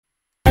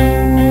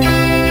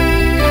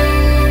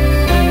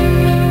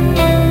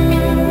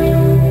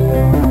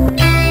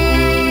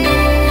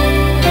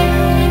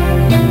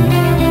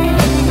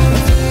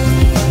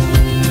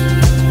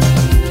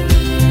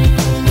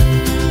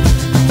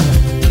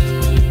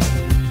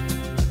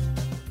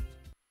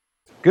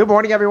Good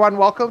morning, everyone.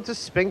 Welcome to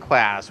Spin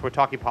Class. We're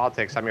talking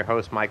politics. I'm your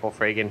host, Michael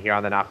Fragan, here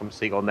on the Nachum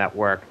Segal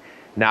Network,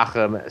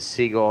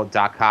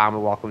 NachumSegal.com.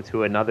 And welcome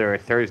to another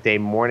Thursday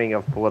morning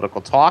of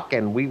political talk.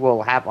 And we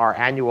will have our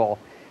annual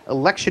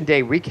Election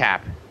Day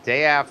recap.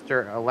 Day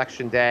after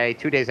Election Day,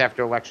 2 days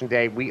after Election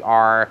Day, we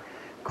are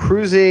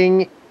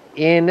cruising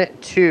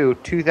into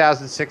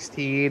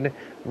 2016,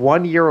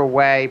 1 year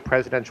away,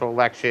 presidential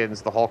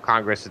elections, the whole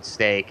Congress at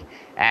stake.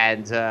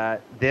 And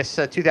this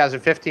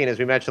 2015, as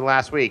we mentioned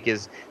last week,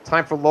 is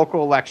time for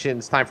local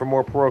elections, time for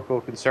more parochial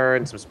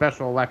concerns, some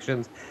special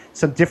elections,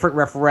 some different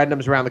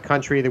referendums around the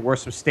country. There were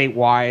some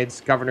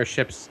statewide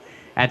governorships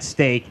at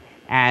stake,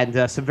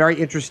 and some very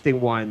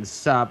interesting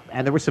ones.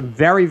 And there were some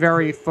very,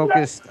 very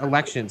focused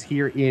elections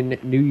here in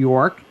New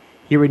York,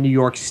 here in New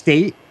York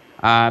State,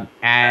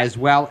 as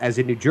well as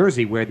in New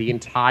Jersey, where the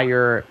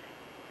entire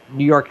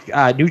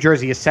New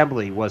Jersey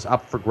Assembly was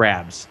up for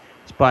grabs.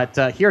 But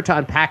here to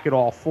unpack it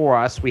all for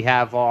us, we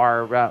have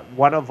our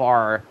one of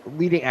our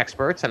leading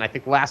experts, and I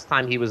think last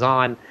time he was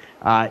on,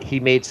 he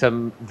made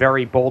some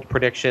very bold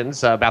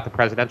predictions about the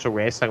presidential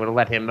race. So I'm going to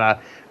let him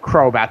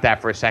crow about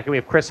that for a second. We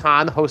have Chris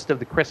Hahn, host of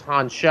the Chris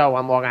Hahn Show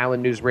on Long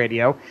Island News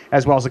Radio,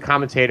 as well as a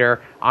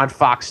commentator on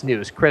Fox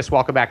News. Chris,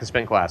 welcome back to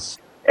Spin Class.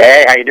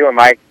 Hey, how you doing,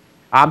 Mike?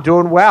 I'm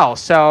doing well.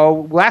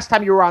 So last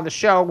time you were on the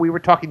show, we were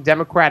talking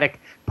Democratic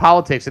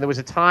politics, and there was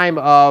a time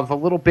of a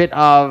little bit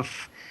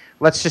of,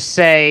 let's just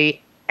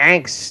say,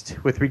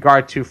 angst with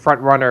regard to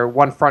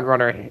one front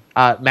runner,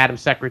 Madam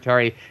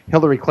Secretary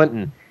Hillary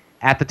Clinton.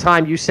 At the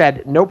time, you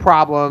said no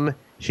problem.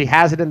 She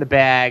has it in the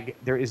bag.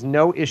 There is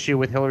no issue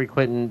with Hillary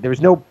Clinton. There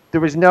was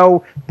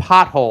no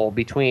pothole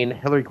between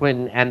Hillary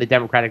Clinton and the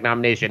Democratic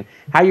nomination.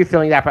 How are you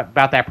feeling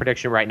about that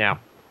prediction right now?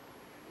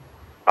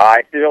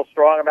 I feel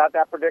strong about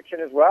that prediction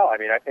as well. I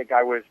mean, I think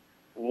I was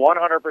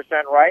 100%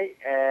 right,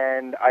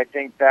 and I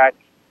think that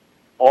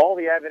all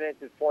the evidence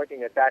is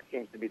pointing that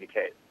seems to be the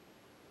case.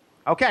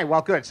 Okay,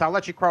 well, good. So I'll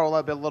let you crow a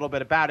little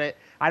bit about it.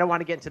 I don't want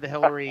to get into the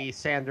Hillary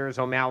Sanders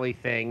O'Malley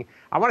thing.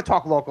 I want to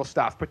talk local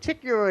stuff,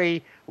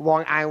 particularly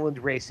Long Island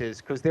races,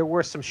 because there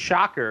were some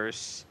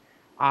shockers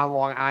on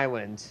Long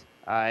Island,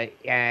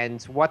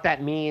 and what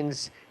that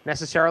means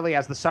necessarily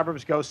as the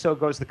suburbs go, so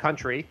goes the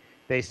country,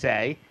 they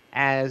say.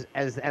 And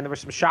there were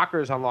some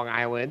shockers on Long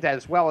Island,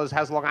 as well as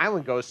Long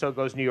Island goes, so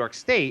goes New York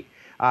State,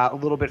 a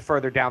little bit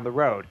further down the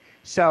road.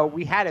 So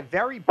we had a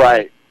very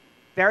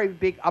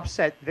big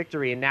upset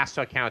victory in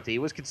Nassau County. It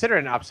was considered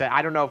an upset.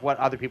 I don't know what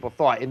other people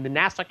thought. In the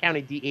Nassau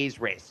County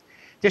DA's race,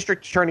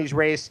 district attorney's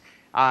race,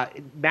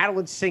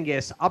 Madeline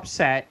Singis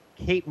upset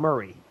Kate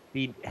Murray,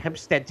 the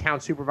Hempstead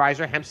town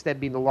supervisor, Hempstead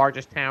being the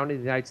largest town in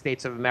the United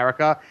States of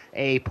America,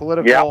 a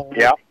political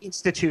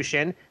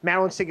institution.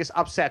 Madeline Singis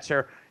upsets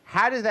her.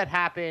 How did that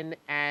happen,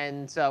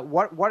 and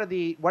what are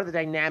the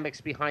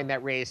dynamics behind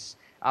that race?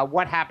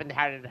 What happened?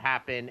 How did it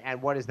happen? And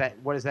what does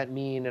that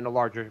mean in a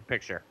larger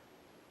picture?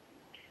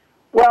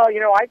 Well,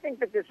 I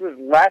think that this was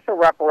less a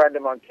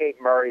referendum on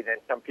Kate Murray than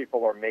some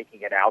people are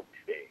making it out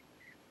to be.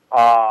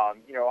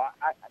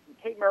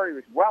 Kate Murray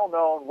was well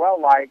known,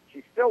 well liked.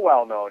 She's still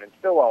well known and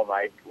still well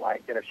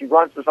liked. And if she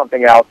runs for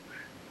something else,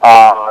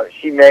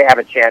 she may have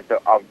a chance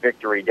of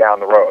victory down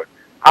the road.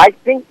 I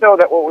think, though,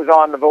 that what was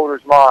on the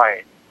voters'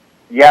 mind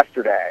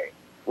yesterday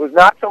was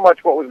not so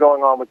much what was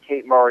going on with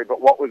Kate Murray, but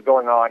what was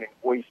going on in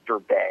Oyster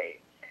Bay.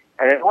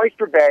 And in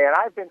Oyster Bay, and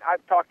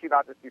I've talked to you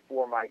about this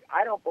before, Mike,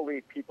 I don't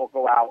believe people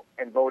go out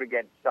and vote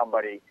against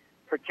somebody,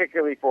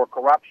 particularly for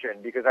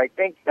corruption, because I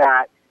think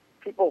that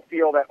people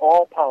feel that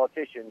all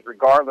politicians,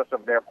 regardless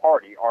of their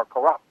party, are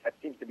corrupt. That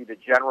seems to be the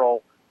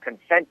general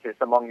consensus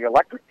among the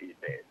electorate these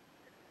days.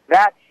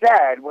 That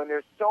said, when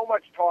there's so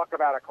much talk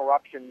about a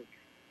corruption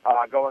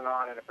going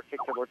on in a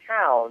particular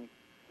town,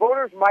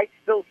 voters might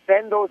still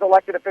send those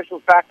elected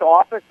officials back to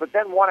office, but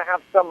then want to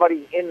have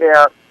somebody in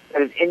there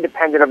that is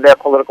independent of their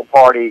political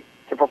party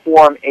to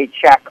perform a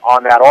check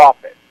on that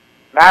office.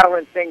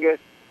 Madeline Singis,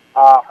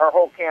 her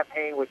whole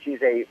campaign, which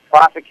is a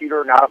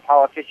prosecutor, not a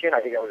politician,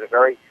 I think that was a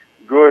very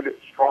good,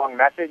 strong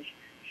message.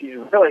 She's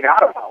really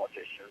not a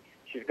politician.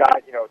 She's got,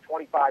 a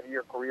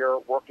 25-year career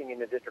working in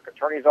the district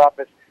attorney's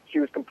office. She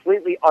was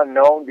completely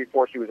unknown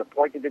before she was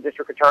appointed to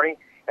district attorney,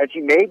 and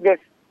she made this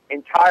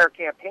entire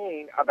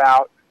campaign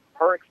about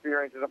her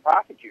experience as a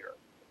prosecutor.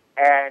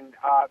 And,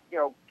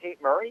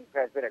 Kate Murray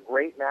has been a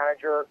great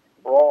manager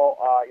for all,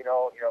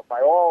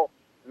 by all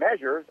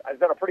measures, has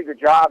done a pretty good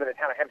job in the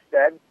town of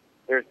Hempstead.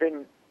 There's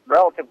been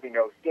relatively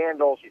no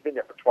scandal. She's been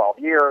there for 12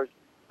 years,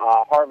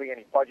 hardly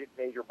any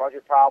major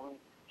budget problems.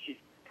 She's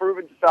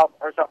proven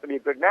herself to be a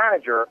good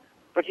manager,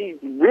 but she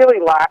really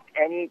lacked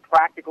any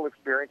practical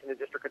experience in the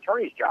district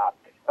attorney's job.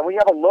 And when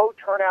you have a low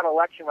turnout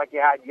election like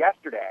you had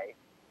yesterday,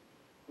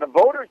 the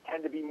voters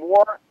tend to be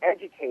more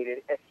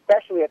educated,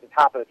 especially at the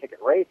top of the ticket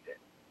races.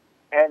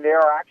 And they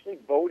are actually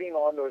voting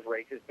on those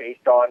races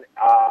based on,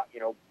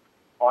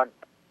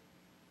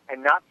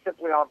 and not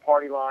simply on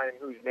party line and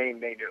whose name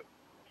they knew.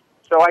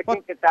 So I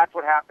think that's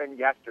what happened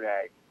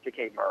yesterday to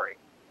Kate Murray.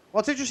 Well,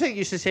 it's interesting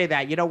you should say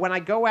that. You know, when I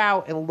go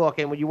out and look,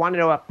 and when you want to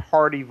know about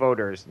party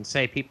voters and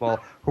say people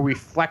who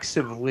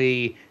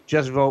reflexively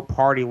just vote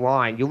party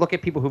line, you look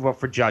at people who vote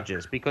for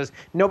judges because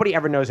nobody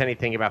ever knows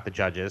anything about the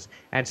judges,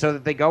 and so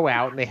they go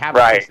out and they have a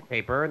Right. piece of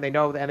paper and they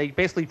know, and they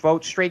basically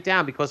vote straight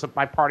down because of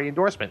my party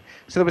endorsement.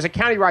 So there was a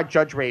countywide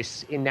judge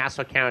race in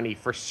Nassau County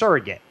for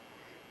surrogate.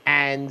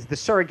 And the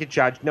surrogate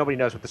judge, nobody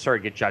knows what the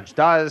surrogate judge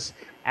does.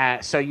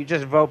 So you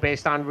just vote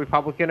based on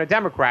Republican or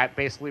Democrat,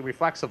 basically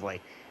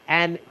reflexively.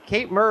 And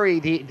Kate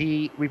Murray,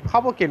 the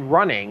Republican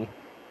running,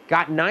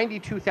 got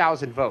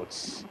 92,000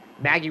 votes.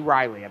 Maggie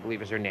Riley, I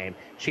believe is her name.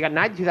 She got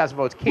 92,000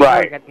 votes. Kate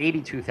Murray got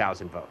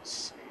 82,000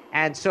 votes.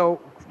 And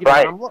so, you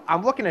know,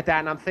 I'm looking at that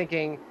and I'm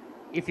thinking,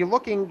 if you're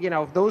looking, you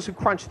know, those who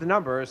crunch the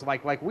numbers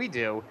like we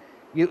do,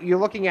 you're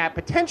looking at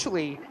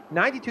potentially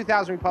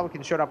 92,000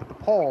 Republicans showed up at the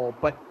poll,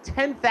 but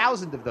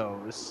 10,000 of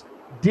those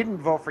didn't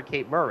vote for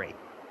Kate Murray,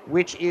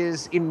 which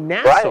is in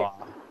Nassau.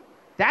 Right.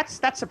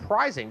 That's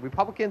surprising.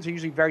 Republicans are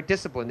usually very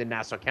disciplined in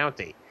Nassau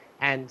County,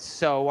 and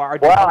so are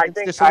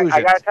disillusioned.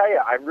 I got to tell you,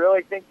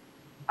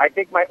 I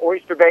think my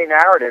Oyster Bay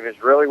narrative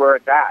is really where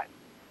it's at.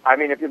 I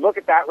mean, if you look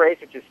at that race,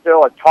 which is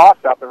still a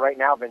toss-up, and right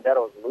now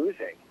Vendetto is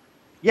losing.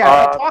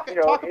 Yeah, talk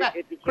about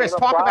Chris.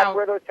 Talk about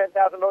where those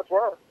 10,000 votes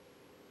were.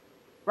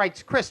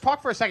 Right, Chris.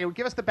 Talk for a second.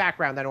 Give us the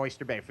background on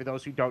Oyster Bay for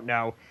those who don't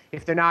know.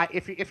 If you're not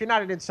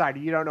an insider,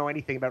 you don't know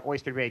anything about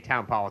Oyster Bay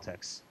town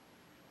politics.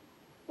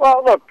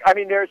 Well, look, I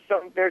mean, there's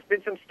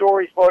been some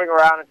stories floating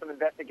around and some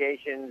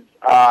investigations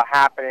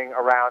happening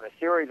around a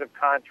series of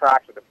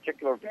contracts with a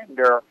particular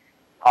vendor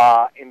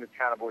in the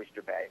town of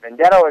Oyster Bay.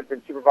 Vendetto has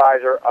been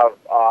supervisor of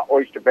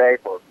Oyster Bay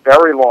for a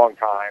very long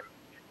time.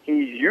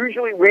 He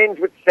usually wins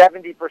with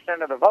 70%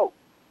 of the vote.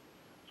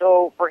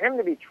 So for him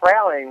to be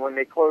trailing when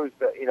they closed,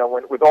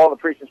 with all the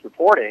precincts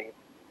reporting,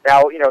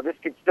 now, this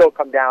could still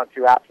come down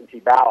to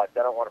absentee ballots. I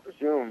don't want to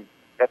presume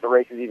that the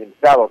race is even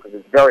settled because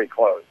it's very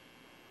close.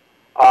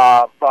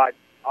 But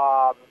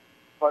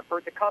for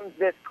it to come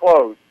this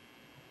close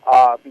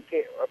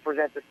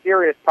presents a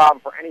serious problem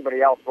for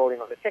anybody else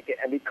voting on the ticket.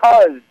 And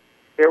because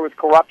there was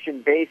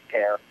corruption based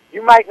there,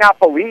 you might not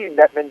believe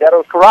that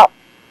Vendetto's corrupt,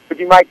 but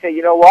you might say,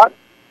 you know what?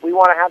 We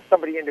want to have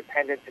somebody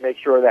independent to make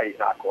sure that he's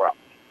not corrupt.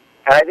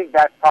 And I think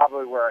that's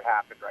probably where it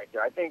happened right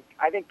there. I think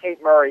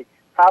Kate Murray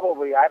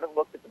probably, I haven't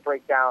looked at the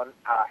breakdown,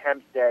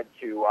 Hempstead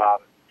to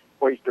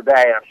Oyster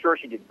Bay, and I'm sure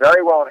she did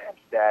very well in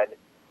Hempstead,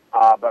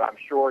 but I'm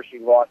sure she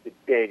lost it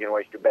big in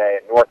Oyster Bay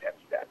and North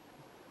Hempstead.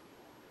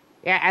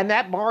 Yeah, and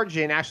that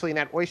margin actually in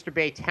that Oyster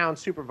Bay town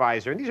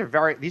supervisor, and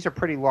these are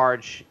pretty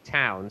large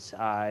towns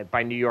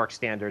by New York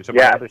standards or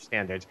by other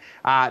standards.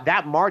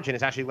 That margin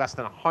is actually less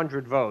than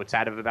 100 votes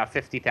out of about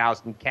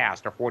 50,000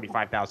 cast or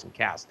 45,000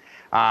 cast.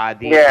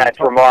 It's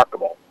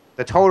remarkable.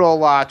 The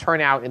total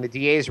turnout in the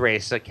DA's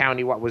race,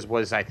 county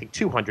was I think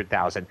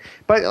 200,000.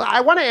 But I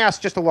want to ask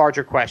just a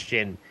larger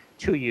question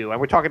to you, and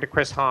we're talking to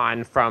Chris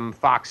Hahn from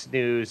Fox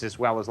News as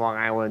well as Long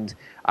Island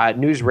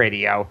News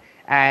Radio,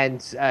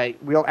 and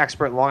real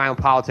expert in Long Island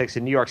politics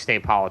and New York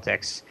State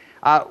politics.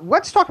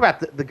 Let's talk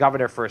about the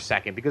governor for a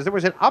second, because there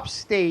was an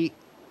upstate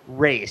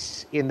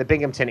race in the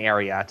Binghamton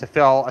area to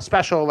fill a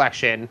special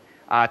election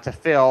to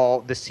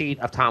fill the seat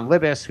of Tom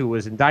Libous, who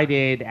was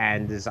indicted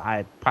and is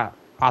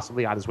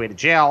possibly on his way to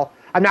jail.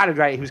 I'm not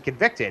indicted; he was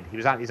convicted.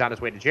 He's on his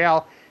way to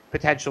jail,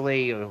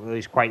 potentially.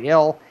 He's quite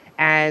ill,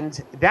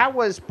 and that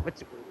was.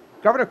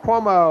 Governor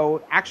Cuomo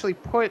actually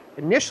put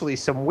initially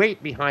some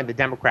weight behind the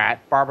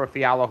Democrat, Barbara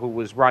Fiala, who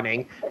was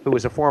running, who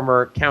was a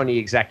former county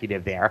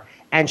executive there.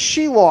 And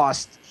she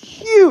lost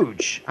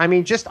huge, I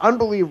mean, just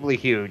unbelievably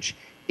huge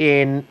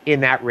in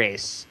that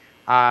race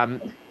for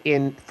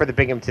the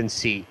Binghamton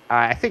seat.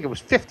 I think it was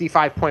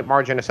 55-point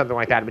margin or something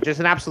like that, but just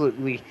an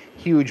absolutely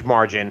huge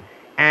margin.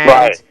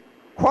 And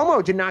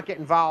Cuomo did not get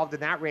involved in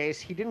that race.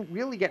 He didn't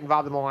really get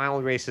involved in the Long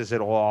Island races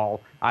at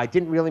all.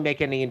 Didn't really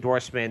make any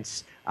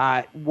endorsements.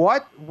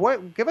 What's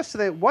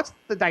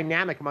the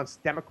dynamic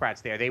amongst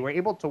Democrats there? They were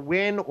able to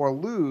win or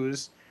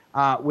lose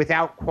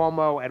without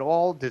Cuomo at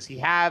all. Does he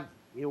have?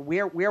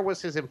 Where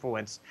was his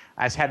influence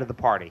as head of the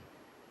party?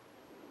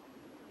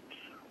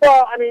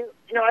 Well, I mean,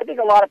 I think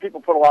a lot of people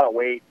put a lot of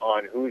weight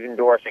on who's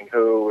endorsing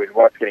who and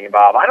what's getting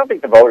involved. I don't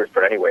think the voters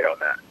put any weight on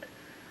that.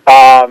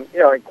 And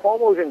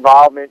Cuomo's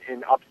involvement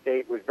in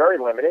upstate was very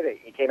limited.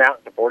 He came out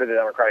and supported the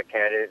Democratic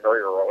candidate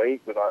very early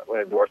with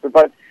endorsement.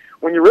 But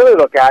when you really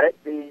look at it,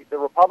 the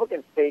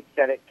Republican State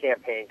Senate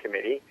Campaign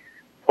Committee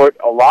put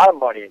a lot of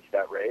money into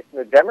that race, and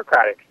the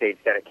Democratic State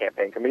Senate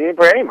Campaign Committee didn't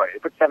put any money. They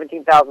put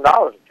 $17,000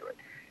 into it.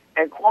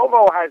 And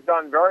Cuomo has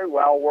done very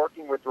well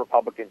working with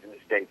Republicans in the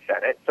state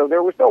Senate, so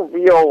there was no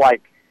real,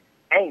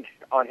 angst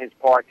on his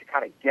part to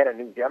kind of get a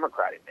new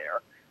Democrat in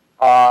there.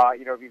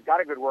 If you've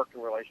got a good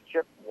working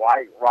relationship,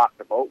 why rock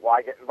the boat?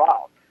 Why get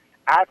involved?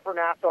 As for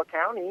Nassau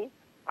County,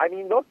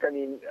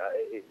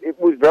 it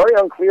was very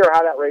unclear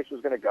how that race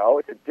was going to go.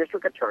 It's a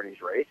district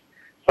attorney's race.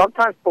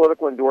 Sometimes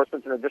political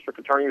endorsements in a district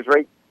attorney's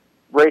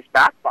race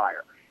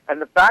backfire.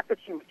 And the fact that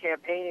she was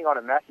campaigning on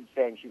a message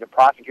saying she's a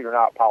prosecutor,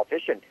 not a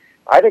politician,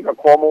 I think a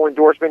Cuomo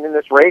endorsement in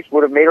this race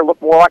would have made her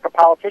look more like a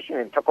politician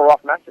and took her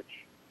off message.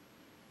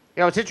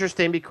 You know, it's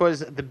interesting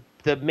because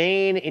the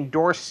main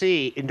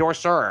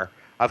endorser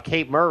of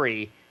Kate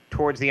Murray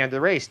towards the end of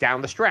the race,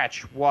 down the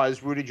stretch,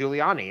 was Rudy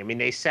Giuliani. I mean,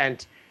 they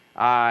sent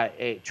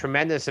a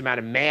tremendous amount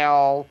of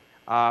mail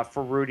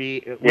for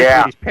Rudy, with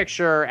Rudy's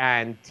picture,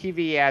 and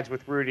TV ads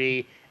with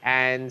Rudy.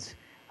 And,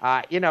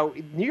 you know,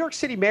 New York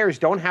City mayors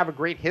don't have a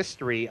great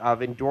history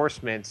of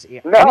endorsements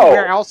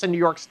anywhere else in New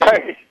York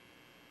State.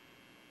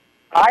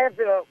 I have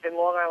been in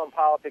Long Island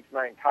politics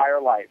my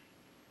entire life,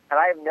 and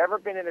I have never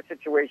been in a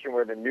situation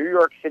where the New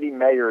York City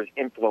mayor's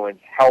influence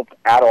helped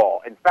at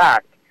all. In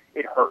fact,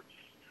 it hurts.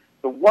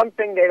 The one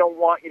thing they don't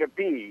want you to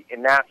be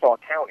in Nassau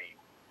County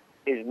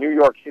is New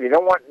York City. They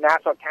don't want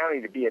Nassau County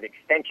to be an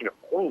extension of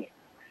Queens.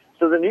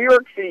 So the New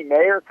York City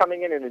mayor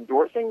coming in and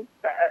endorsing,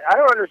 I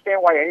don't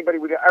understand why anybody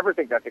would ever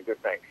think that's a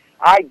good thing.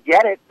 I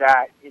get it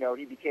that, you know,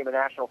 he became a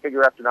national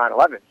figure after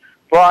 9/11,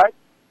 but,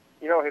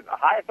 you know, the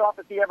highest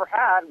office he ever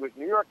had was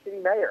New York City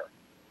mayor.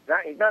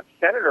 He's not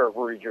Senator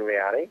Rudy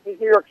Giuliani. He's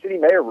New York City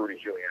Mayor Rudy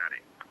Giuliani.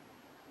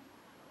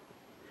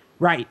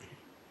 Right.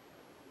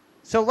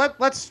 So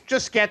let's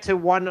just get to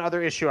one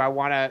other issue I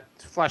want to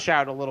flesh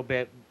out a little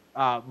bit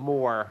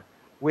more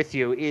with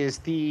you, is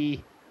the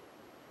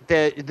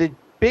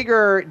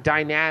bigger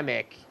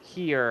dynamic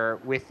here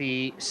with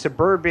the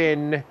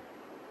suburban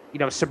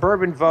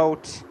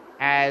vote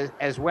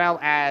as well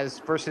as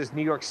versus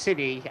New York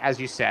City, as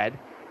you said.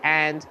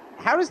 And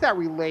how does that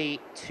relate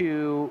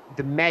to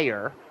the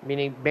mayor,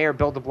 meaning Mayor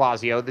Bill de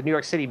Blasio, the New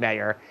York City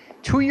mayor,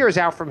 2 years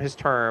out from his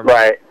term,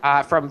 right?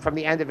 From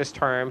the end of his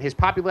term? His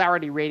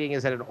popularity rating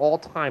is at an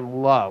all-time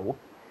low,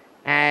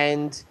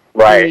 and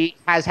he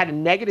has had a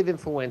negative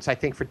influence, I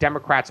think, for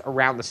Democrats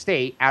around the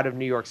state out of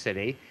New York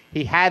City.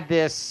 He had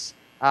this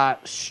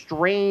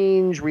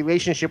strange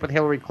relationship with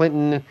Hillary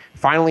Clinton,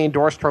 finally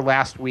endorsed her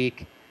last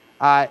week.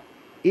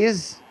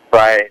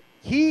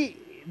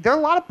 There are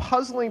a lot of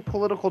puzzling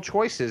political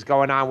choices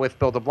going on with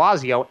Bill de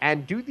Blasio,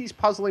 and do these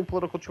puzzling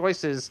political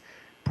choices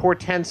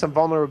portend some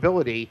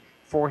vulnerability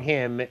for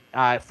him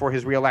for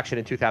his reelection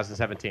in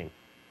 2017?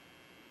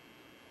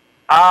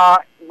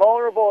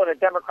 Vulnerable in a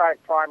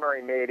Democratic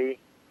primary, maybe.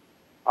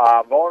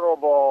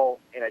 Vulnerable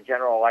in a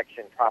general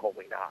election,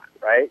 probably not,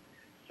 right?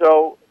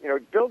 So, you know,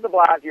 Bill de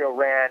Blasio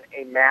ran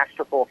a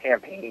masterful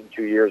campaign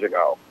 2 years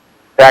ago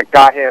that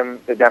got him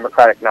the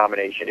Democratic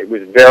nomination. It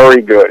was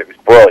very good. It was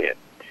brilliant.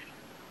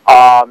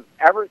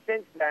 Ever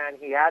since then,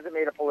 he hasn't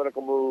made a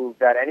political move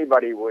that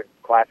anybody would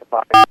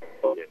classify as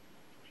brilliant,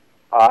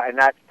 and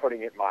that's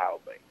putting it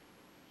mildly.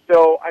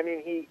 So, I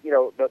mean,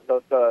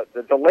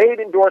 the delayed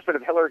endorsement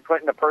of Hillary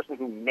Clinton, the person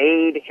who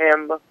made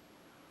him,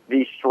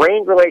 the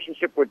strained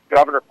relationship with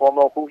Governor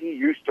Cuomo, who he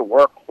used to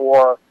work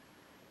for,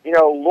 you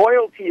know,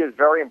 loyalty is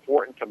very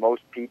important to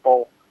most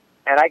people,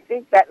 and I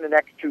think that in the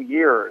next 2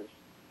 years,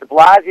 de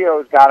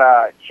Blasio's got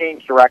to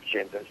change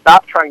directions and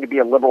stop trying to be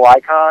a liberal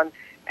icon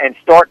and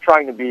start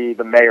trying to be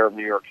the mayor of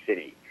New York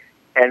City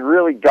and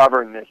really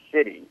govern this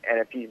city. And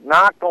if he's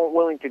not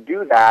willing to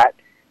do that,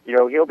 you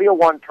know, he'll be a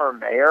one-term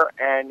mayor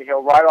and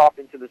he'll ride off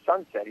into the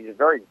sunset. He's a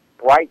very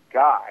bright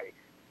guy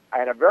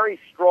and a very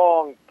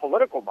strong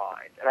political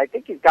mind. And I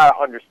think he's got to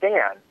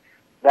understand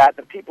that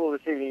the people of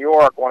the city of New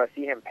York want to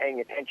see him paying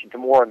attention to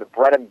more of the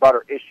bread and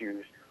butter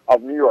issues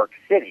of New York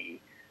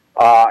City,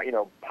 you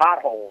know,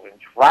 potholes and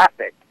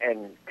traffic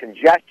and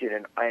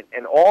congestion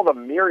and all the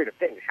myriad of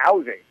things,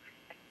 housing,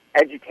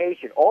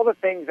 education, all the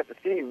things that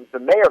the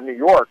mayor of New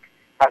York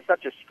has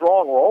such a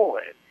strong role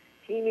in.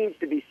 He needs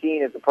to be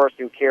seen as the person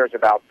who cares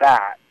about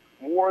that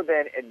more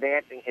than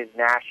advancing his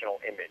national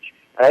image.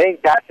 And I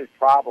think that's his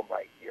problem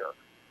right here.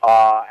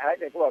 And I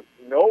think, look,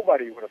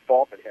 nobody would have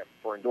faulted him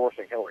for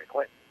endorsing Hillary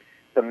Clinton.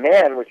 The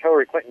man was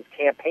Hillary Clinton's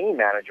campaign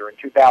manager in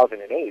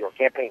 2008, or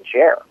campaign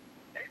chair.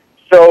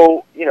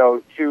 So, you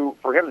know,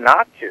 for him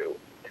not to,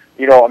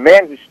 you know, a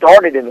man who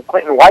started in the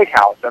Clinton White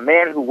House, a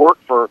man who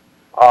worked for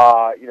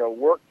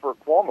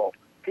Cuomo.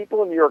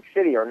 People in New York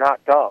City are not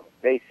dumb.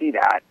 They see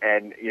that,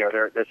 and you know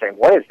they're saying,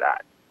 "What is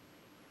that?"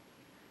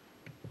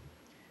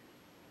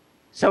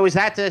 So, is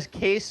that the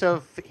case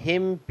of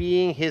him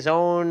being his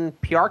own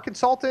PR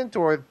consultant,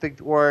 or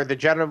the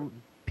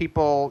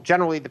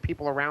generally the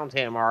people around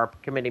him are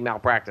committing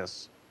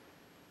malpractice?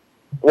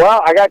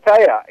 Well, I got to tell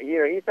you, you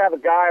know, he used to have a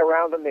guy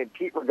around him named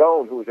Pete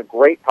Ragone, who was a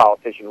great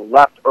politician who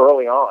left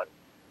early on.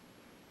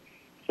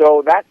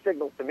 So that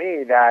signals to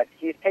me that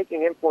he's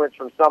taking influence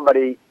from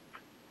somebody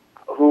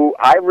who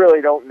I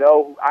really don't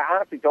know. I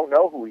honestly don't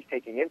know who he's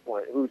taking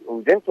influence,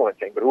 who's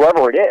influencing, but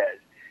whoever it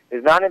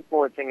is not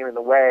influencing him in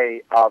the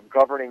way of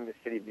governing the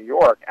city of New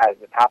York as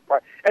the top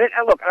priority.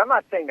 And look, I'm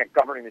not saying that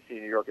governing the city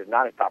of New York is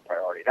not his top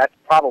priority. That's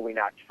probably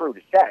not true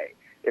to say.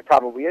 It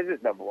probably is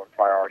his number one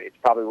priority. It's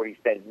probably what he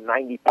spends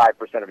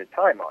 95% of his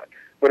time on.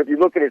 But if you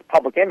look at his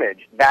public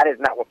image, that is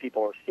not what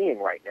people are seeing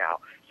right now.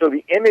 So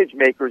the image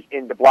makers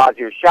in de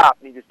Blasio's shop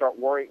need to start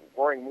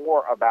worrying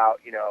more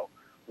about, you know,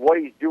 what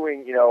he's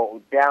doing, you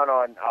know, down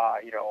on,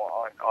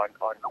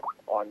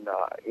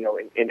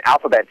 in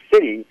Alphabet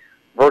City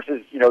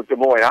versus, you know, Des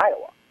Moines,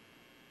 Iowa.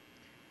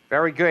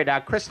 Very good.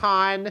 Chris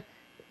Hahn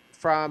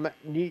from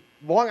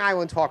Long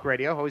Island Talk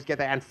Radio, always get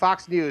that, and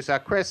Fox News.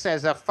 Chris,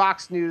 as a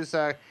Fox News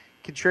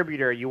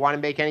contributor, you want to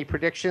make any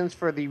predictions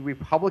for the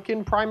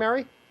Republican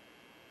primary?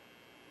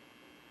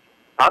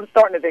 I'm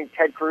starting to think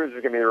Ted Cruz is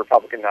going to be the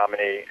Republican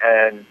nominee,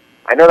 and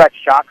I know that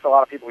shocks a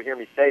lot of people who hear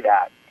me say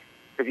that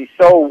because he's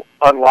so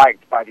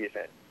unliked by the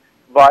event.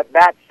 But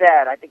that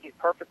said, I think he's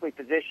perfectly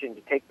positioned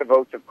to take the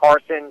votes of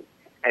Carson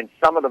and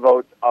some of the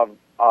votes of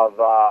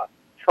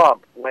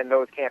Trump when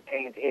those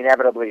campaigns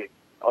inevitably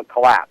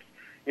collapse.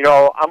 You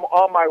know, I'm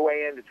on my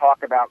way in to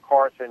talk about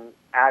Carson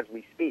as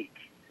we speak.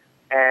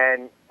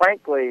 And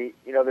frankly,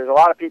 you know, there's a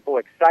lot of people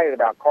excited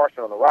about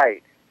Carson on the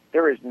right.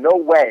 There is no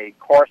way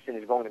Carson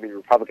is going to be the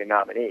Republican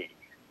nominee.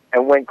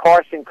 And when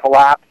Carson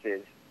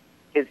collapses,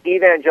 his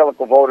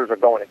evangelical voters are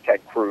going to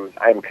Ted Cruz.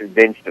 I'm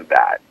convinced of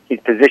that.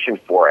 He's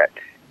positioned for it.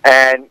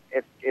 And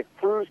if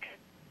Cruz,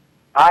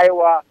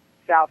 Iowa,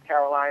 South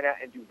Carolina,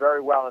 and do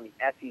very well in the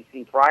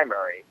SEC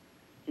primary,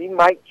 he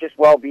might just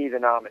well be the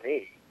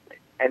nominee.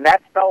 And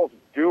that spells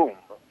doom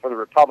for the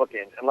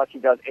Republicans unless he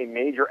does a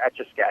major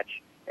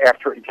Etch-a-Sketch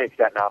after he takes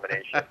that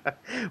nomination.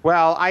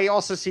 Well, I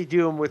also see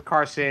doom with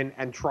Carson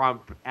and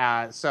Trump,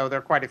 so there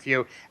are quite a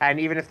few. And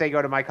even if they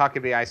go to Mike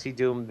Huckabee, I see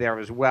doom there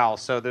as well.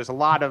 So there's a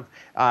lot of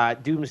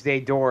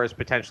doomsday doors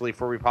potentially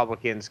for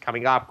Republicans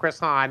coming up. Chris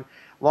Hahn,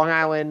 Long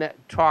Island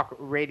Talk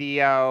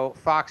Radio,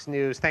 Fox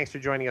News. Thanks for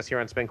joining us here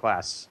on Spin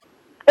Class.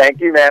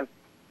 Thank you, man.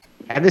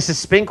 And this is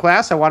Spin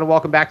Class. I want to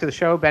welcome back to the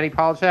show Benny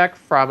Polatseck,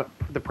 from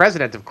the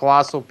president of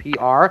Colossal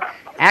PR,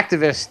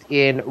 activist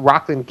in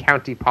Rockland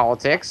County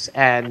politics.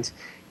 And,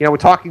 you know, we're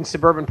talking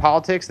suburban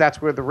politics.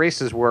 That's where the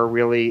races were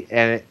really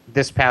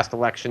this past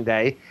election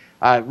day,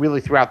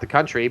 really throughout the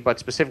country, but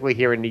specifically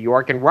here in New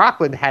York. And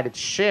Rockland had its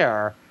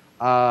share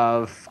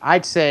of,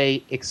 I'd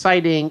say,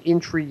 exciting,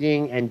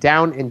 intriguing, and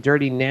down and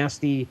dirty,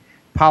 nasty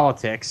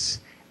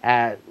politics.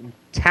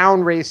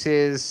 Town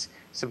races,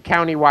 some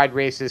county-wide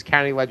races,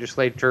 county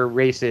legislature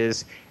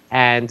races,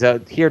 and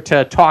here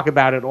to talk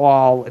about it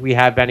all, we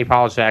have Benny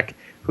Polatseck,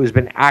 who's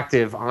been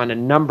active on a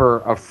number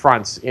of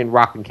fronts in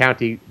Rockland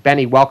County.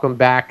 Benny, welcome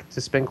back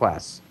to Spin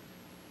Class.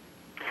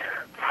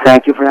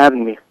 Thank you for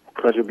having me.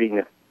 Pleasure being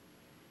here.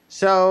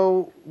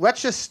 So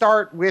let's just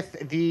start with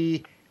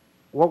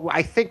what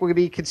I think would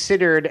be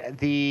considered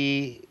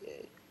the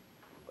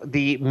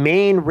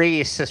main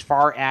race as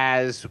far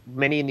as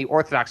many in the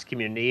Orthodox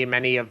community and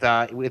many of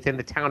within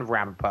the town of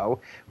Ramapo,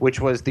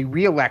 which was the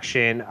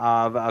re-election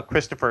of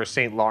Christopher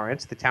St.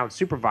 Lawrence, the town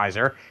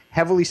supervisor,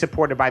 heavily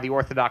supported by the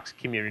Orthodox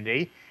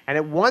community. And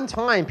at one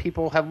time,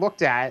 people have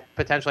looked at,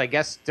 potentially, I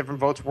guess different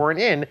votes weren't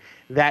in,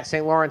 that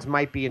St. Lawrence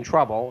might be in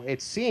trouble.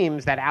 It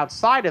seems that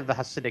outside of the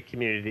Hasidic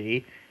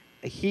community,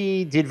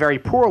 he did very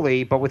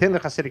poorly, but within the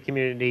Hasidic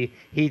community,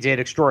 he did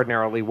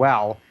extraordinarily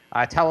well.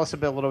 Tell us a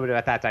little bit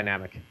about that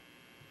dynamic.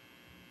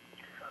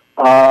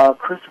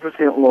 Christopher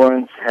St.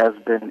 Lawrence has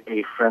been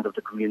a friend of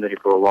the community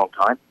for a long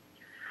time,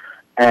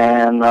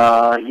 and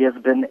he has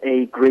been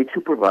a great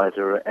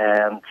supervisor,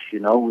 and, you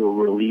know, we were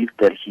relieved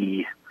that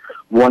he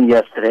won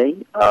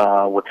yesterday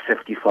with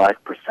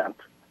 55%.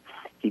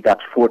 He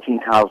got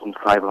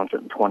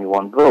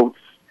 14,521 votes,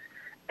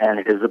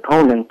 and his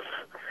opponent,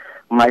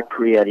 Mike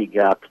Prietti,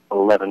 got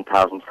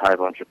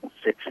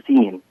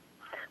 11,516,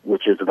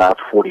 which is about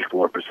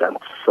 44%.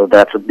 So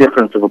that's a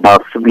difference of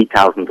about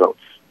 3,000 votes.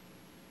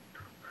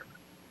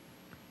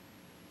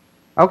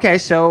 Okay,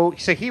 so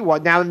he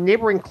won. Now,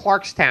 neighboring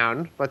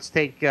Clarkstown, let's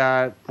take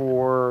there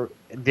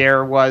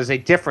was a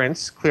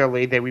difference,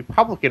 clearly. The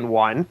Republican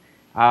won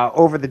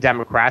over the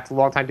Democrat. The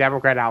longtime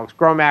Democrat, Alex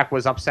Gromack,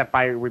 was upset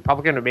by a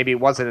Republican, or maybe it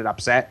wasn't an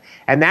upset.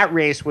 And that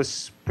race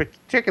was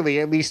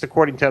particularly, at least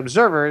according to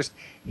observers,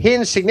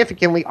 hinged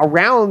significantly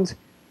around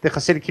the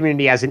Hasidic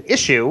community as an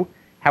issue.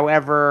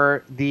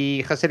 However,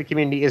 the Hasidic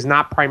community is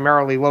not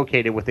primarily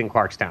located within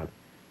Clarkstown.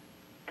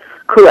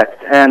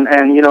 Correct, and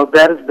you know,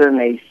 that has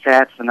been a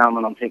sad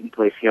phenomenon taking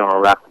place here in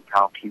Rockland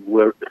County,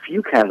 where a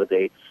few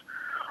candidates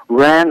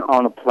ran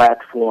on a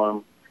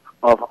platform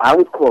of, I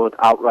would call it,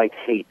 outright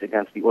hate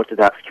against the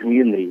Orthodox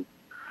community,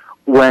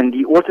 when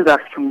the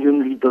Orthodox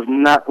community does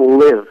not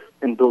live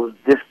in those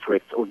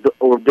districts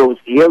or those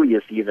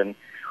areas even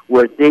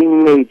where they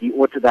made the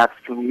Orthodox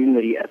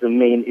community as a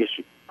main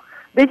issue,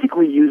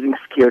 basically using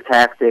scare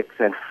tactics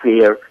and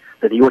fear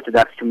that the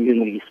Orthodox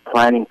community is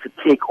planning to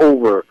take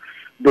over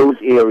those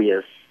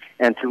areas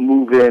and to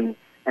move in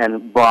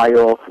and buy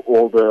off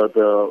all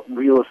the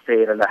real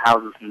estate and the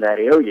houses in that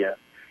area.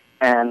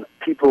 And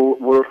people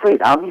were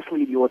afraid.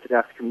 Obviously, the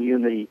Orthodox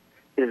community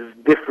is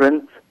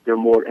different. They're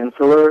more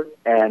insular,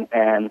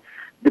 and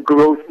the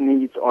growth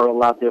needs are a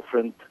lot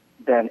different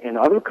than in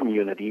other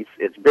communities.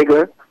 It's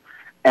bigger,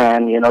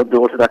 and, you know, the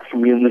Orthodox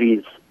community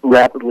is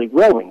rapidly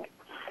growing.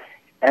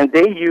 And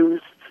they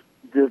used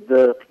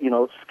the you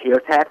know,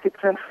 scare tactics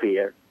and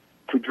fear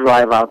to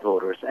drive out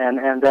voters,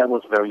 and that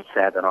was very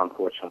sad and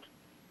unfortunate.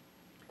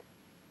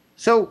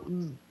 So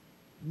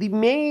the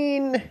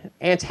main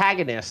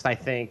antagonist, I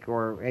think,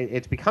 or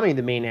it's becoming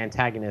the main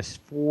antagonist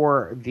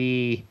for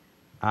the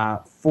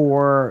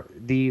for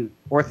the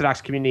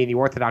Orthodox community and the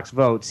Orthodox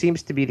vote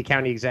seems to be the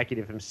county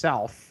executive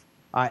himself,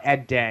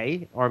 Ed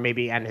Day, or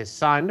maybe and his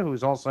son,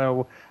 who's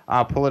also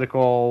a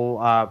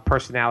political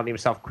personality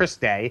himself, Chris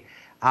Day,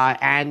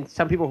 and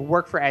some people who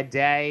work for Ed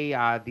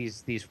Day.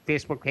 These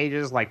Facebook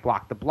pages like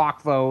Block the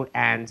Block Vote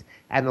and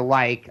the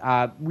like,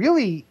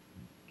 really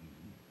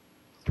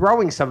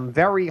throwing some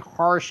very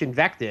harsh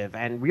invective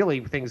and really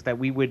things that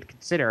we would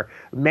consider,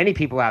 many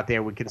people out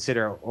there would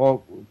consider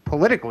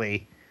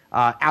politically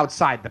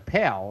outside the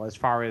pale as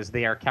far as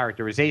their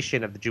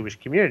characterization of the Jewish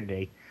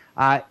community.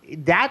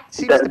 That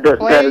seems to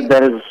play...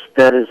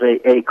 That is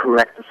a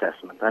correct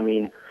assessment. I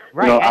mean,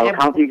 right. Our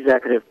county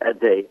executive Ed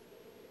Day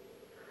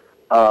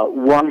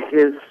won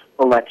his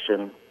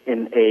election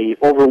in a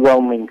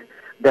overwhelming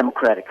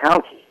Democratic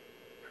county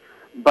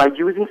by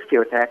using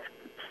scare tactics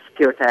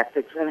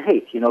and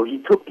hate. You know, he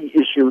took the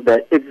issue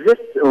that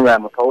exists in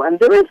Ramapo, and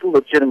there is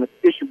legitimate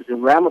issues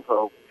in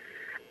Ramapo,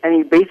 and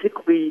he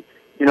basically,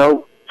 you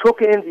know, took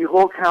in the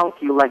whole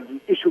county like the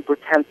issue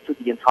pertains to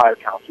the entire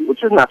county,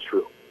 which is not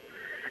true.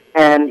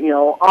 And, you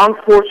know,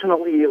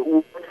 unfortunately it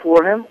worked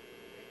for him,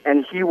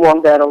 and he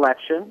won that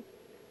election,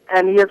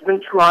 and he has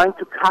been trying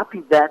to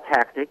copy that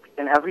tactic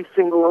in every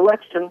single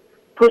election,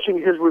 pushing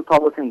his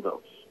Republican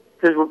votes,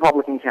 his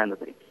Republican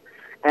candidates.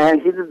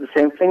 And he did the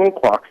same thing in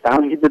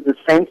Clarkstown. He did the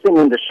same thing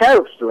in the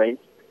sheriff's race,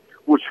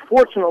 which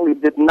fortunately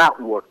did not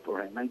work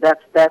for him. And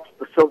that's the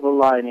silver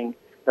lining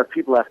that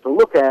people have to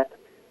look at,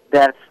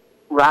 that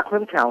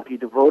Rockland County,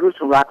 the voters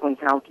in Rockland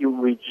County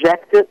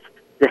rejected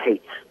the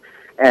hate.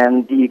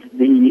 And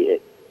the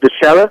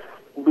sheriff,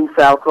 Lou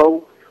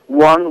Falco,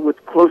 won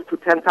with close to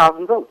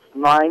 10,000 votes,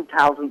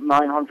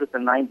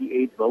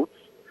 9,998 votes.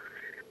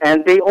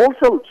 And they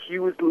also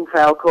accused Lou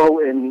Falco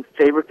in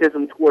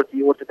favoritism towards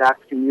the Orthodox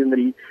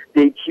community.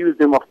 They accused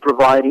him of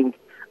providing,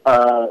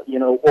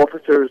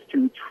 officers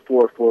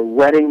for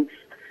weddings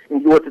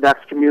in the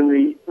Orthodox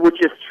community, which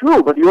is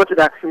true. But the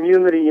Orthodox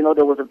community, you know,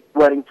 there was a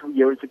wedding 2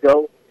 years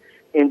ago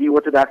in the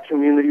Orthodox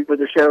community where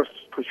the sheriff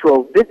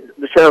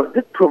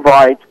did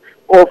provide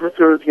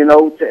officers, you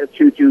know,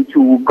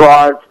 to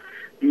guard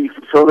the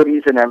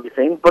facilities and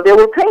everything, but they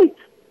were paid.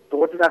 The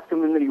Orthodox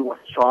community was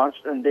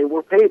charged, and they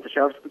were paid. The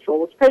sheriff's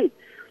patrol was paid.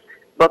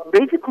 But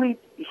basically,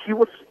 he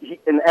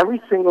in every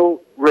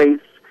single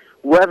race,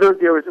 whether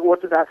there is the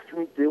Orthodox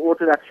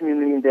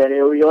community in that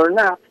area or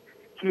not,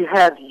 he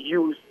has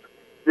used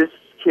this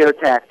scare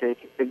tactic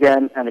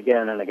again and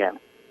again and again.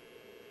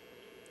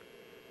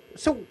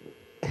 So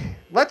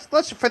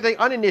let's for the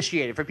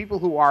uninitiated, for people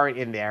who aren't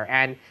in there,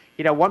 and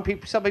you know,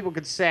 some people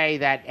could say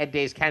that Ed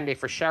Day's candidate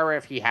for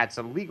sheriff, he had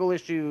some legal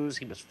issues.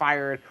 He was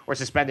fired or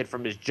suspended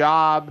from his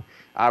job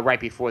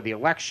right before the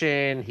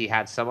election. He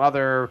had some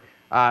other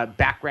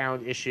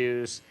background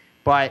issues.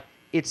 But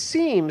it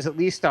seems, at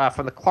least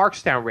from the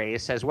Clarkstown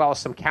race, as well as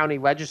some county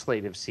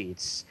legislative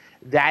seats,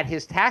 that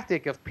his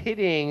tactic of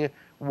pitting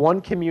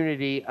one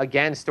community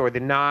against, or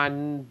the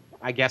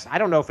I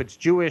don't know if it's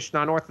Jewish,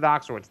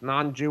 non-Orthodox, or it's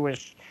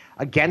non-Jewish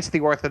against the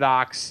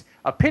Orthodox,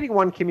 pitting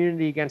one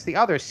community against the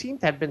other seemed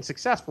to have been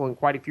successful in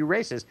quite a few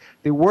races.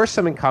 There were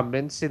some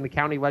incumbents in the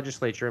county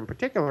legislature in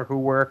particular who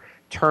were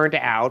turned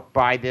out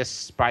by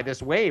this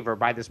wave or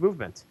by this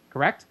movement,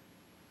 correct?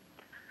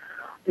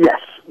 Yes,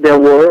 there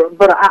were,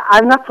 but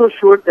I'm not so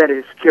sure that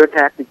his scare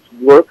tactics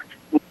worked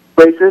in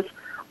races.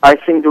 I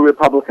think the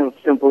Republicans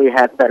simply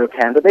had better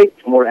candidates,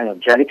 more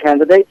energetic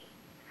candidates,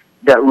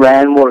 that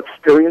ran more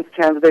experienced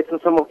candidates in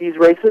some of these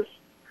races.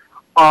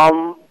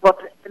 But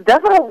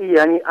definitely,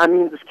 I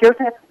mean, the scare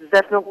tactics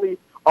definitely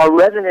are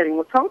resonating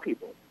with some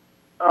people.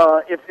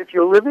 If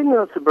you're living in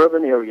a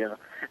suburban area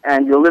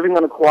and you're living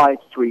on a quiet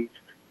street,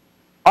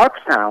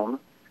 Arktown,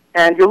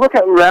 and you look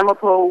at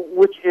Ramapo,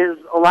 which is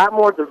a lot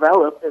more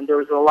developed and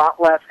there's a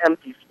lot less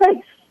empty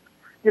space,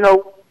 you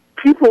know,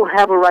 people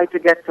have a right to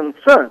get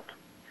concerned.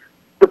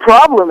 The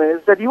problem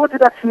is that the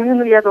Orthodox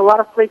community has a lot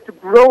of place to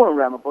grow in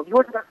Ramapo. The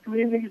Orthodox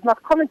community is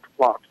not coming to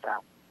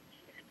Clarkstown.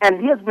 And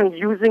he has been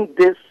using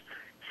this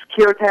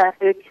scare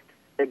tactic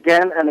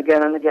again and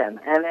again and again.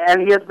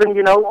 And he has been,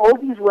 you know, all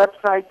these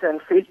websites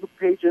and Facebook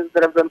pages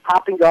that have been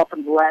popping up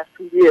in the last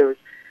 2 years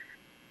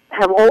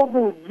have all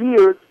been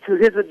geared to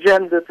his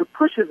agenda, to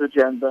push his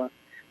agenda,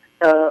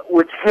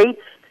 with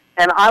hate,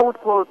 and I would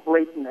call it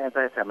blatant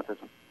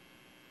anti-Semitism.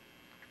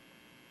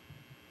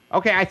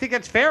 Okay, I think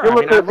that's fair. You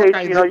look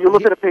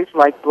at a page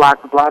like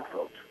Block the Block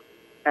Vote,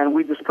 and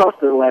we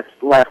discussed it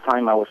last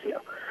time I was here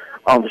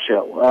on the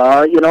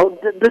show.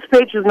 This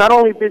page is not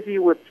only busy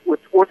with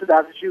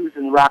Orthodox Jews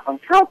in Rockland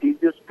County.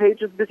 This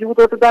page is busy with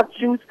Orthodox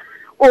Jews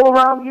all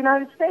around the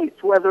United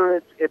States,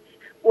 whether it's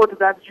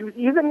Orthodox Jews,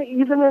 even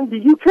in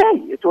the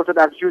UK. It's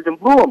Orthodox Jews in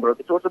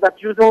Bloomberg. It's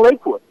Orthodox Jews in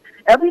Lakewood.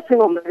 Every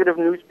single negative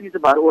news piece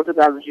about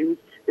Orthodox Jews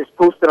is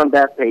posted on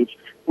that page,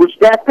 which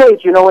that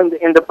page, you know, in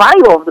the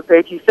bio of the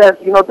page, he says,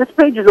 you know, this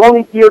page is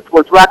only geared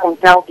towards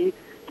Rockland County,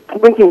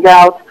 pointing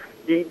out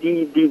the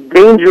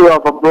danger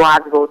of a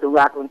block vote in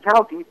Rockland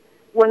County,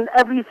 when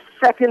every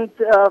second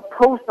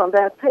post on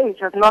that page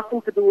has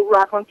nothing to do with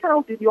Rockland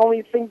County. The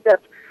only thing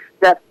that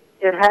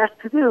it has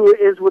to do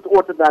is with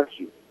Orthodox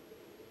Jews.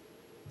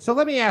 So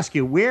let me ask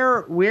you,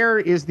 where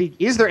is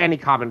there any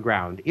common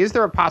ground? Is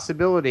there a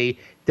possibility?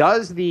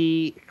 Does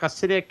the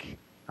Hasidic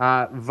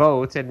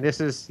vote, and this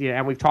is,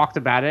 and we've talked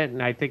about it,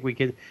 and I think we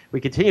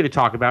continue to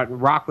talk about it in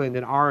Rockland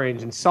and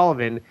Orange and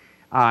Sullivan,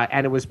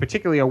 and it was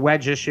particularly a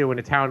wedge issue in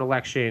a town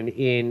election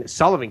in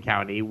Sullivan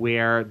County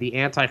where the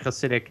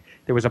anti-Hasidic,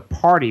 there was a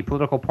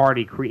political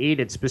party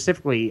created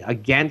specifically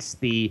against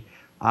the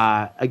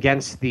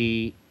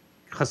Hasidic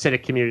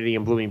community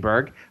in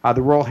Bloomingburg,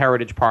 the Rural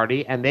Heritage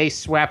Party, and they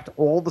swept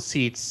all the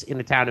seats in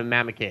the town of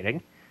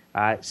Mamakating.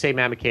 Say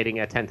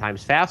Mamakating 10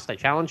 times fast, I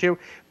challenge you.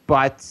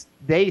 But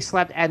they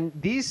slept, and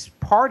these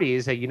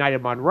parties,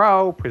 United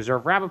Monroe,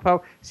 Preserve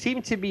Ramapo,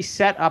 seem to be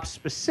set up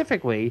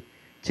specifically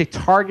to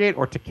target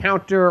or to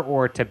counter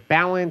or to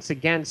balance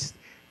against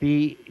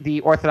the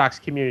Orthodox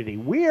community.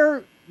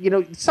 We're,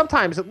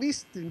 sometimes, at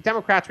least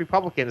Democrats,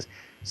 Republicans,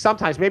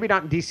 sometimes, maybe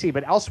not in D.C.,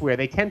 but elsewhere,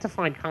 they tend to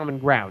find common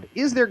ground.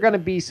 Is there going to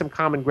be some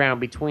common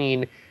ground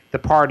between the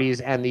parties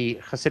and the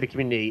Hasidic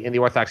community and the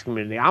Orthodox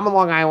community? I'm on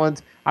Long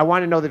Island. I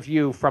want to know the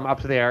view from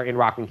up there in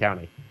Rockland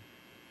County.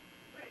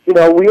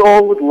 We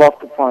all would love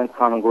to find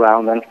common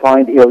ground and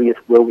find areas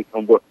where we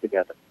can work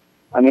together.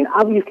 I mean,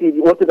 obviously, the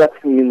Orthodox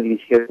community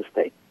is here to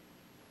stay.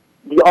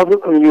 The other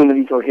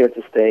communities are here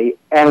to stay,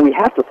 and we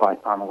have to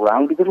find common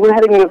ground because we're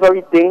heading in a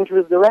very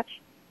dangerous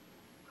direction.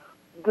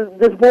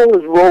 This ball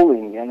is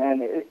rolling,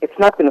 and it's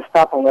not going to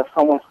stop unless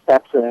someone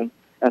steps in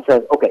and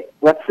says, okay,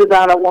 let's sit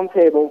down at one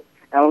table,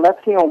 and let's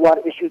see on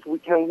what issues we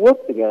can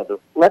work together.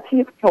 Let's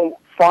see if we can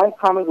find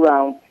common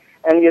ground.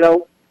 And,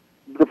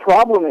 the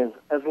problem is,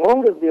 as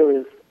long as there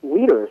is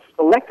leaders,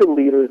 elected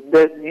leaders,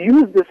 that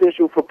use this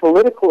issue for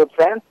political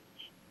advantage,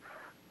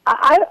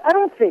 I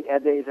don't think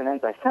Ed Day is an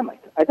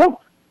anti-Semite.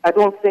 I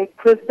don't think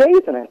Chris Day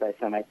is an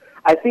anti-Semite.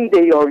 I think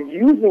they are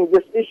using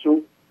this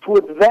issue to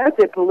advance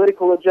their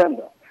political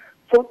agenda.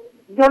 So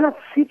they're not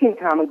seeking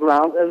common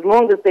ground as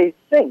long as they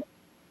think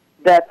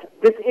that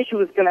this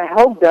issue is going to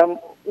help them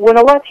win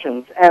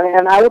elections.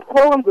 And I would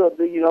call them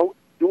the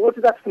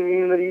Orthodox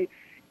community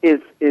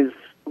is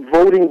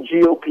voting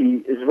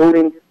GOP, is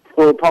voting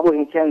for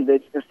Republican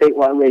candidates in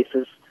statewide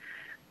races.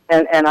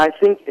 And I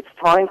think it's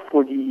time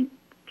for the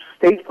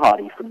state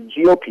party, for the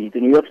GOP, the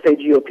New York State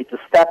GOP, to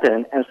step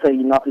in and say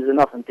enough is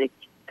enough and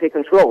take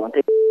control.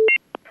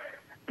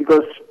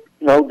 Because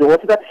the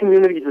Orthodox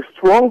community is a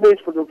strong base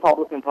for the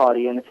Republican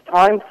Party, and it's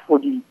time for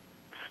the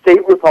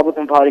state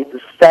Republican Party to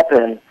step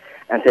in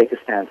and take a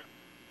stand.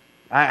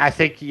 I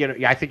think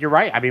I think you're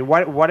right. I mean,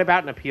 what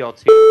about an appeal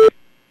to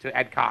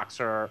Ed Cox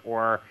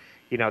or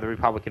the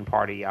Republican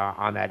Party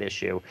on that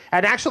issue?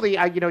 And actually,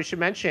 you should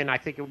mention. I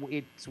think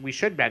we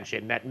should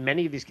mention that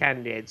many of these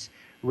candidates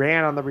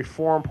ran on the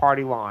Reform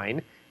Party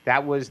line.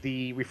 That was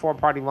the Reform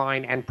Party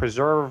line, and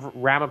Preserve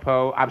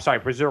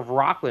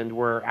Rockland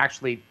were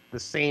actually the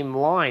same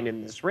line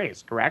in this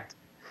race, correct?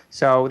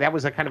 So that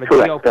was a kind of a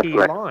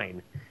GOP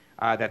line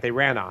that they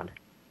ran on.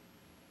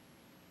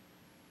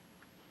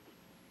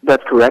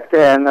 That's correct,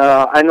 and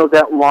I know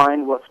that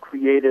line was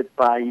created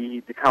by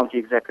the county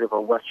executive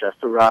of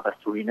Westchester, Rob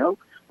Astorino,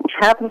 which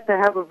happens to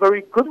have a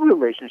very good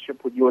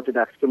relationship with the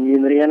Orthodox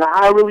community, and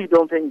I really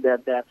don't think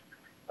that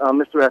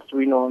Mr.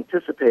 Astorino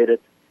anticipated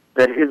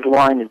that his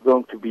line is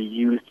going to be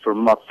used for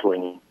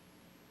mudslinging.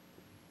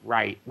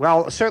 Right.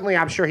 Well, certainly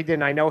I'm sure he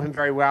didn't. I know him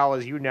very well,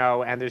 as you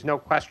know, and there's no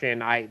question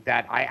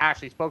that I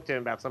actually spoke to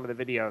him about some of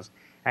the videos,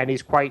 and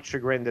he's quite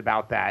chagrined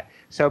about that.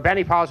 So,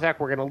 Benny Polatseck,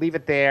 we're going to leave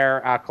it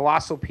there.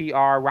 Colossal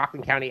PR,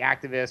 Rockland County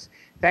activist.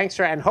 Thanks,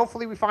 sir, and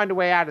hopefully we find a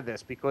way out of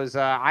this, because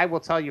I will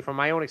tell you from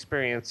my own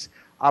experience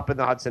up in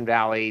the Hudson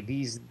Valley,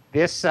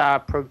 this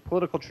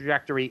political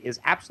trajectory is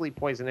absolutely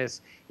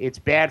poisonous. It's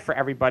bad for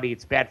everybody.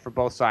 It's bad for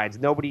both sides.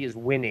 Nobody is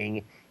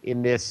winning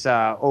in this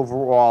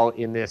overall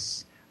in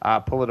this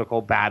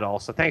political battle.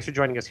 So thanks for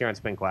joining us here on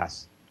Spin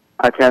Class.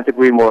 I can't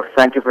agree more.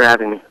 Thank you for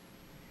having me.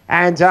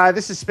 And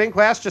this is Spin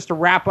Class. Just to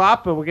wrap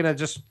up, and we're going to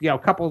just a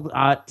couple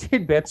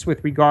tidbits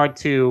with regard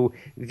to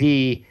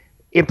the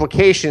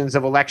implications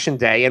of Election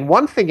Day. And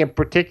one thing in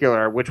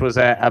particular, which was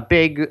a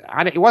big,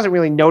 it wasn't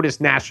really noticed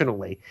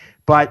nationally,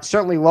 but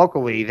certainly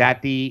locally,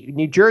 that the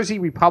New Jersey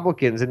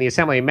Republicans in the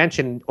Assembly, I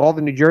mentioned all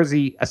the New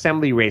Jersey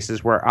Assembly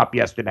races were up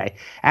yesterday,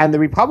 and the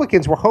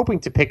Republicans were hoping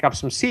to pick up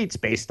some seats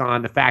based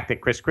on the fact that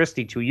Chris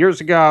Christie 2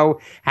 years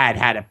ago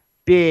had a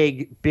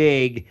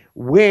big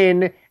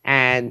win,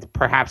 and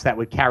perhaps that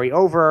would carry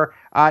over.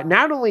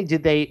 Not only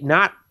did they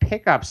not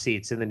pick up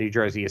seats in the New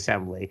Jersey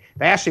Assembly,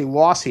 they actually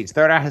lost seats.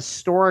 They're at a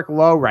historic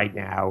low right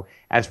now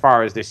as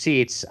far as their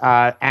seats.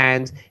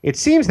 And it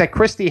seems that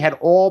Christie had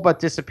all but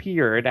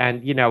disappeared,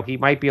 and, he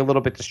might be a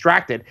little bit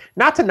distracted.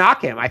 Not to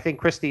knock him. I think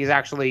Christie is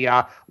actually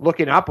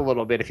looking up a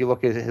little bit if you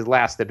look at his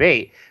last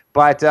debate.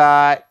 But,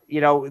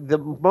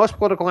 the most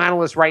political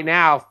analysts right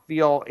now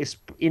feel,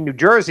 in New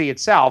Jersey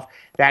itself,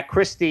 that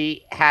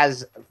Christie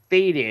has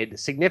faded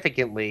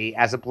significantly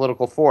as a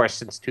political force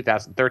since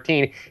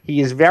 2013. He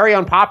is very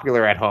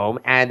unpopular at home,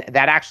 and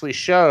that actually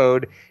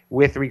showed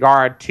with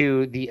regard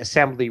to the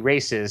assembly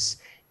races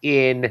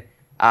in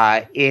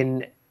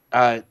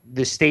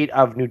the state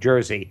of New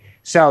Jersey.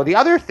 So the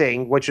other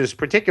thing, which is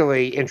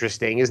particularly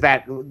interesting, is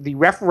that the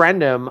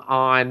referendum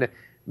on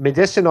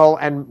medicinal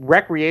and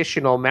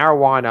recreational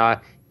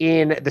marijuana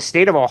in the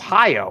state of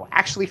Ohio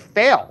actually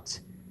failed.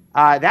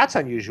 That's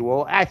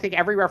unusual. I think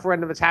every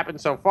referendum that's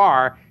happened so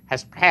far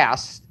has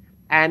passed.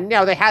 And,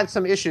 they had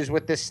some issues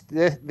with this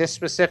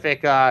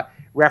specific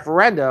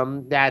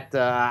referendum that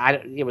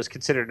it was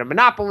considered a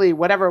monopoly,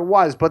 whatever it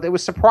was, but it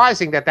was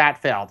surprising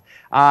that failed.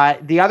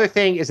 The other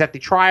thing is that the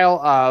trial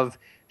of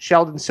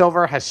Sheldon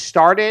Silver has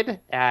started,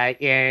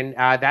 and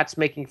that's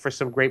making for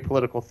some great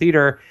political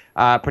theater,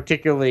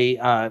 particularly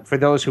for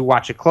those who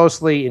watch it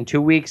closely. In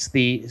 2 weeks,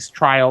 the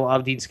trial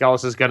of Dean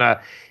Skelos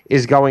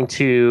is going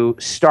to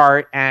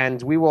start,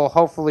 and we will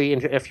hopefully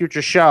in a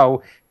future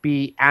show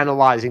be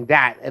analyzing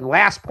that. And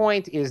last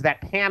point is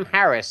that Pam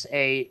Harris,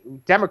 a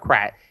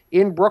Democrat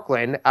in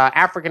Brooklyn,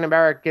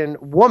 African-American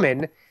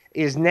woman,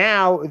 is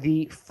now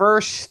the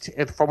first,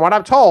 from what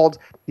I'm told,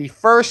 the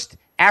first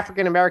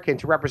African-American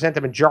to represent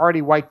a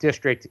majority white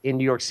district in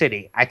New York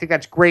City. I think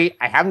that's great.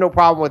 I have no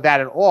problem with that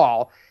at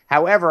all.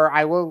 However,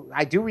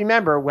 I do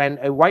remember when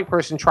a white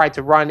person tried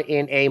to run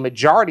in a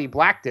majority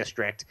black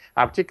district,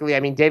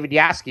 particularly, David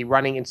Yaski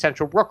running in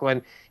central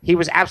Brooklyn, he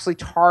was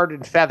absolutely tarred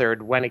and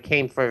feathered when it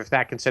came for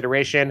that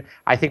consideration.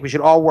 I think we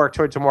should all work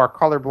towards a more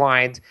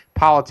colorblind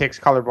politics,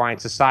 colorblind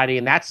society.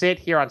 And that's it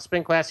here on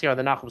Spin Class, here on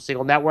the Nachum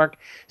Segal Network.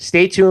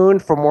 Stay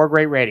tuned for more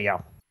great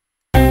radio.